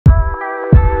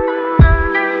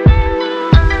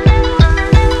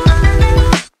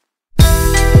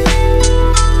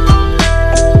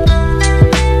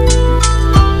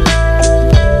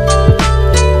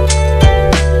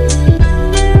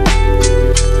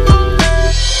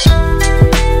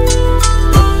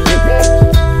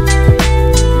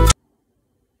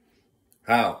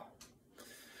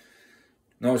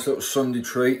nice little Sunday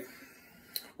treat.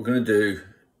 We're going to do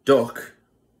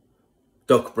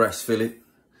duck breast fillet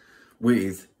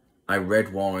with a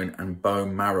red wine and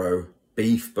bone marrow,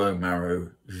 beef bone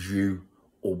marrow, jus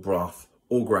or broth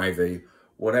or gravy,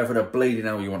 whatever the bleeding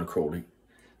hell you want to call it.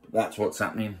 That's what's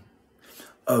happening.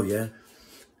 Oh yeah,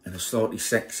 and a slightly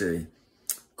sexy,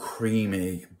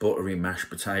 creamy, buttery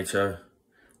mashed potato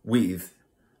with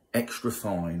extra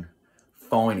fine,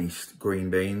 finest green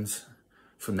beans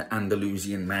from the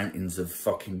Andalusian mountains of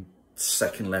fucking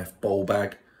second left bowl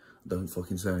bag. Don't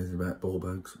fucking say anything about bowl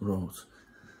bags, right?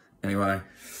 Anyway,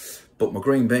 but my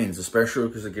green beans are special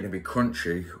because they're going to be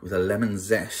crunchy with a lemon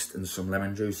zest and some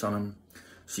lemon juice on them.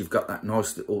 So you've got that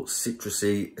nice little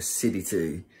citrusy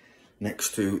acidity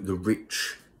next to the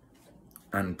rich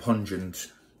and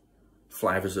pungent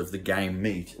flavours of the game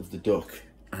meat of the duck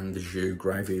and the jus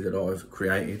gravy that I've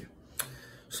created.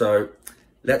 So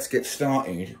let's get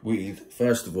started with,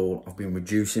 first of all, I've been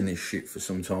reducing this shit for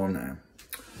some time now.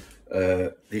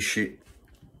 This shit,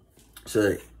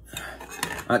 so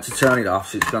I had to turn it off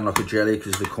so it's gone like a jelly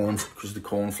because the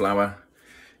corn flour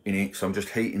in it. So I'm just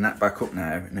heating that back up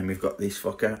now, and then we've got this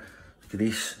fucker. Look at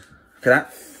this. Look at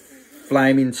that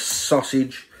flaming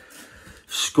sausage.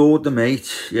 Scored the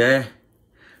meat, yeah.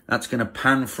 That's gonna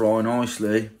pan fry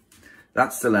nicely.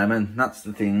 That's the lemon. That's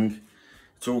the thing.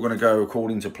 It's all gonna go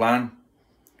according to plan.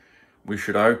 We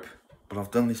should hope. But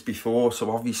I've done this before, so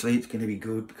obviously it's gonna be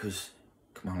good because,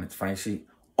 come on, let's face it,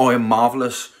 I am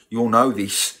marvellous. You all know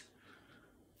this.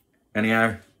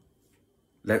 Anyhow,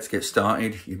 let's get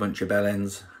started, you bunch of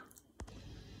bellends.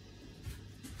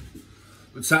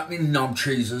 What's happening, knob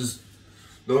cheesers?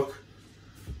 Look,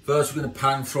 first we're going to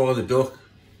pan fry the duck,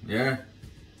 yeah?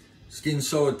 Skin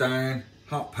side down,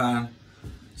 hot pan.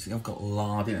 See, I've got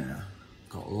lard in here.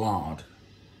 Got lard.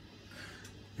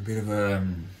 A bit of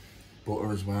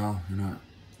butter as well, you know.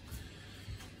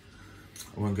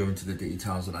 I won't go into the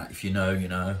details of that. If you know, you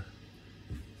know.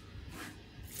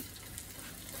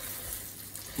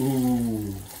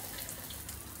 Ooh,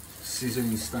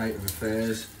 sizzling state of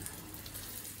affairs.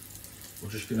 We're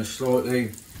just going to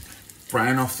slightly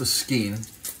brown off the skin.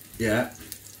 Yeah,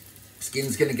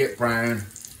 skin's going to get brown, and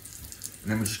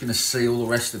then we're just going to seal the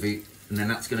rest of it, and then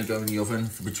that's going to go in the oven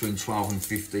for between 12 and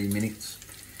 15 minutes,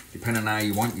 depending on how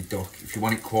you want your duck. If you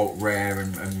want it quite rare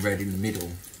and red in the middle,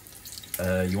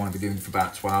 you want to be doing it for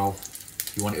about 12.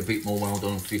 If you want it a bit more well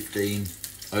done, 15.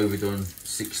 Overdone,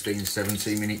 16,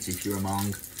 17 minutes if you're a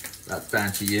mong. That's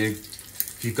down to you.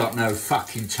 If you've got no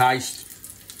fucking taste.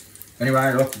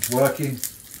 Anyway, look, it's working.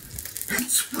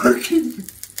 It's working.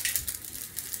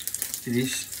 Look at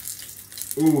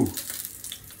this. Ooh,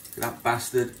 look at that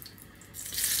bastard.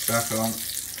 Back on.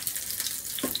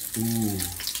 Ooh.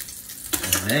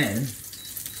 And then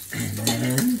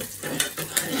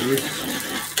this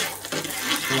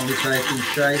slowly taking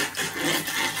shape.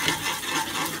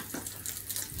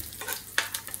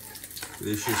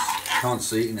 Delicious. Can't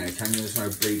see it now, can you? There's no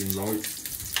bleeding light.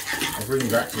 I'll bring you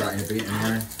back to that in a bit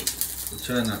anyway. We'll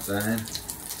turn that down.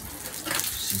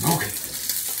 Smoke it.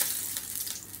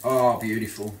 Oh,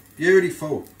 beautiful.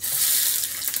 Beautiful.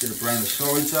 Gonna brown the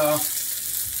sides off.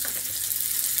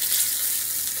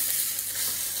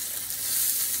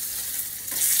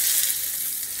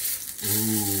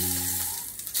 Ooh.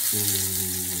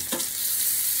 Ooh.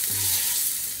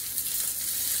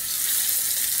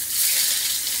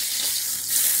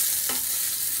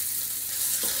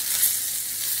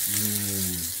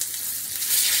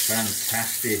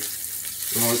 Fantastic.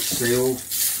 Right, sealed.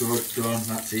 Good, done.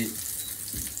 That's it.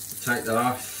 Take that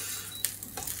off.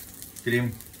 Get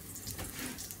him.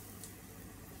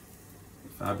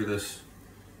 Fabulous.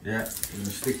 Yeah, I'm going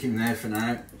to stick him there for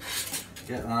now.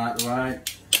 Get that out of the way.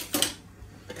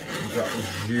 We've got the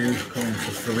jus coming to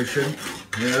fruition.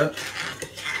 Yeah.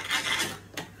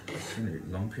 It's getting a bit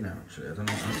lumpy now, actually. I don't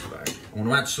know what that's about. I want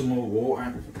to add some more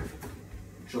water,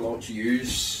 which I like to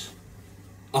use,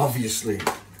 obviously.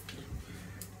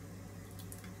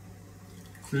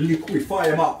 Liquefy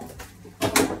them up.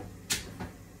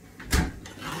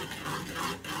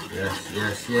 Yes,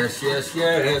 yes, yes, yes,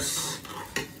 yes.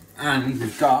 And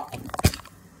we've got,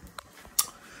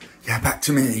 yeah, back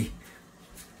to me.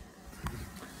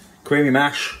 Creamy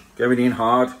mash, going in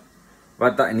hard. I've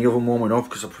had that in the oven warming up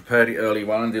because I prepared it early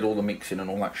on and did all the mixing and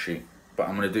all that shit. But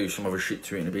I'm going to do some other shit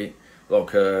to it in a bit.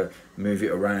 Like move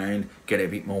it around, get it a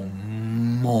bit more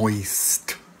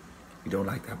moist. You don't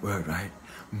like that word, right?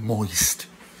 Moist.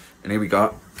 And here we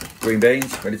got green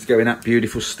beans, ready to go in that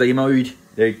beautiful steam mode.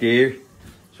 There you go.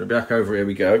 So back over here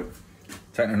we go.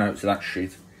 Taking notes of that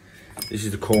shit. This is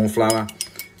the corn flour. A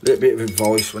little bit of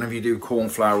advice, whenever you do corn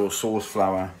flour or sauce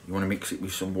flour, you want to mix it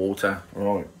with some water.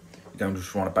 Right. You don't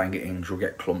just want to bang it in because you'll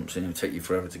get clumps and it'll take you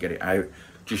forever to get it out.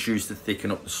 Just use to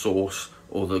thicken up the sauce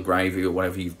or the gravy or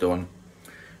whatever you've done.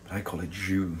 But I call it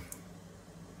jus.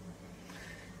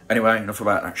 Anyway, enough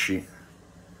about that shit.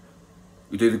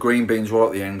 We do the green beans right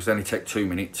at the end, because they only take 2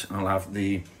 minutes. And I'll have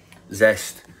the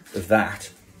zest of that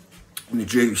and the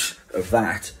juice of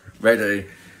that ready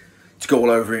to go all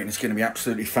over it, and it's going to be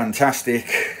absolutely fantastic.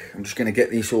 I'm just going to get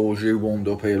this au jus warmed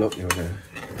up here. Look, here we go.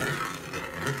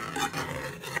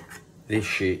 This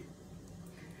shit,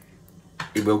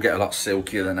 it will get a lot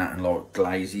silkier than that and like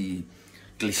glazy,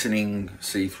 glistening,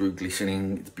 see-through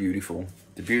glistening. It's beautiful.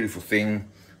 It's a beautiful thing.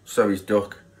 So is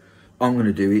duck. I'm going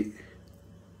to do it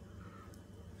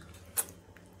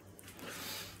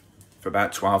for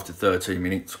about 12 to 13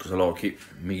 minutes because I like it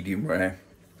medium rare,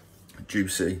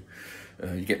 juicy.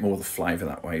 You get more of the flavour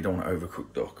that way. You don't want to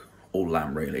overcook duck or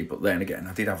lamb really, but then again,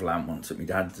 I did have lamb once at my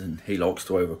dad's and he likes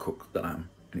to overcook the lamb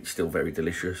and it's still very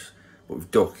delicious. But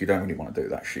with duck, you don't really want to do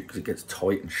that shit because it gets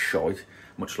tight and shite,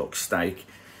 much like steak.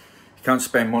 You can't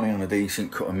spend money on a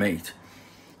decent cut of meat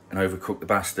and overcook the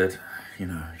bastard, you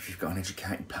know, if you've got an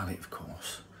educated palate, of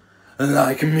course.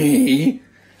 Like me.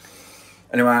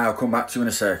 Anyway, I'll come back to you in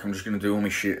a sec. I'm just going to do all my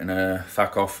shit and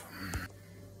fuck off.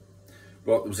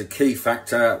 Right, there was a key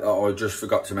factor that I just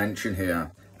forgot to mention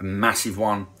here. A massive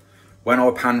one. When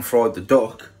I pan fried the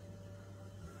duck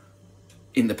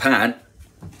in the pan,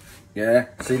 yeah,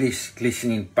 see this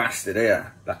glistening bastard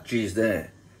here, that jizz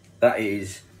there, that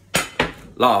is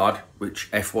lard, which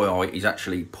FYI is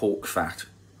actually pork fat.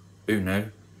 Who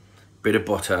knew? Bit of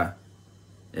butter,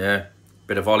 yeah,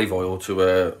 bit of olive oil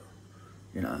to,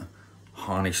 you know,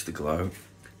 harness the glow.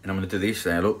 And I'm going to do this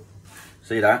there, look.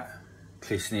 See that?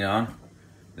 Glistening on.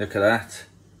 Look at that.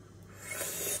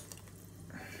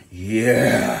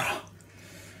 Yeah.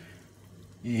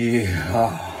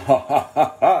 Yeah.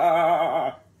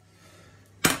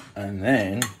 And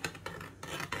then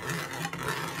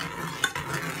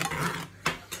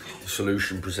the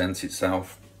solution presents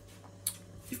itself.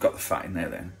 You've got the fat in there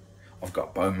then. I've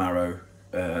got bone marrow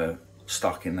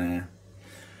stock in there.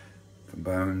 From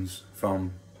bones,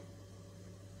 from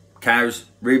cows,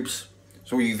 ribs.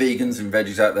 So all you vegans and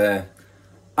veggies out there,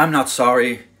 I'm not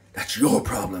sorry. That's your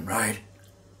problem, right?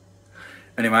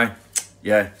 Anyway,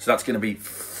 yeah, so that's going to be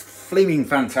flaming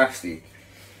fantastic.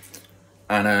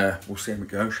 And we'll see how we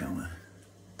go, shall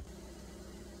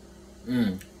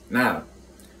we? Now,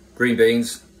 green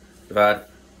beans, I've had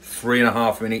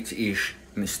 3.5 minutes-ish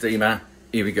in the steamer.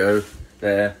 Here we go.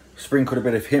 There. Sprinkled a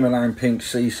bit of Himalayan pink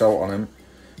sea salt on them.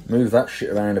 Move that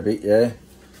shit around a bit, yeah.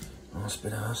 Nice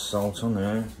bit of salt on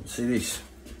there. See this?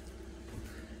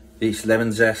 This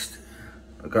lemon zest.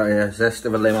 I've got a zest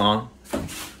of a lemon. I'm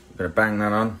going to bang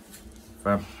that on.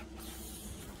 Fab.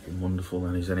 Wonderful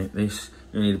then, isn't it? This,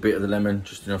 you need a bit of the lemon,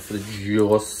 just enough for the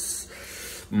juice.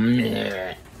 I'm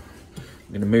going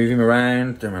to move him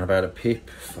around. Don't mind about a pip.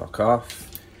 Fuck off.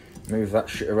 Move that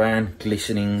shit around.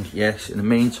 Glistening, yes. In the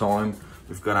meantime,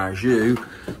 we've got our jus.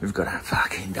 We've got our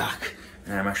fucking duck.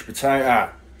 And our mashed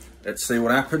potato. Let's see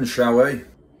what happens, shall we?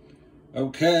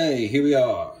 Okay, here we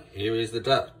are. Here is the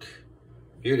duck.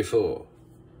 Beautiful.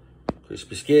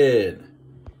 Crispy skin.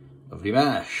 Lovely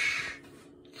mash.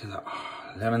 Look at that.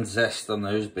 Oh, lemon zest on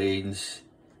those beans.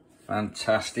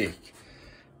 Fantastic.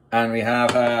 And we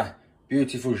have our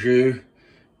beautiful jus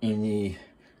in the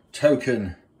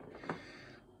token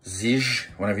zhuzh,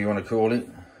 whatever you want to call it.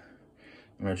 And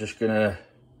we're just gonna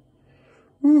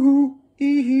woohoo,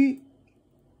 ee-hee.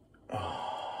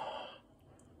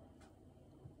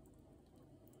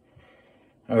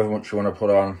 However much you want to put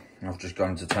on. I've just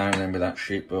gone to town then with that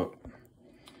shit, but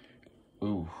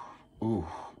ooh,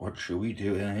 what should we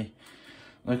do, eh?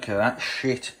 Look at that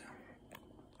shit.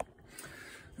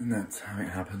 And that's how it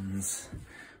happens.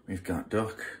 We've got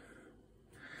duck,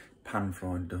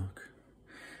 pan-fried duck.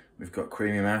 We've got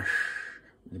creamy mash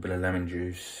with a bit of lemon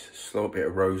juice, a slow bit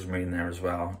of rosemary in there as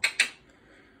well.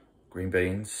 Green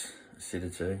beans,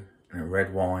 acidity, and a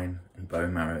red wine and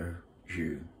bone marrow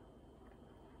jus.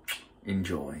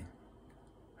 Enjoy.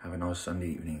 Have a nice Sunday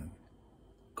evening.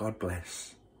 God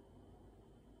bless.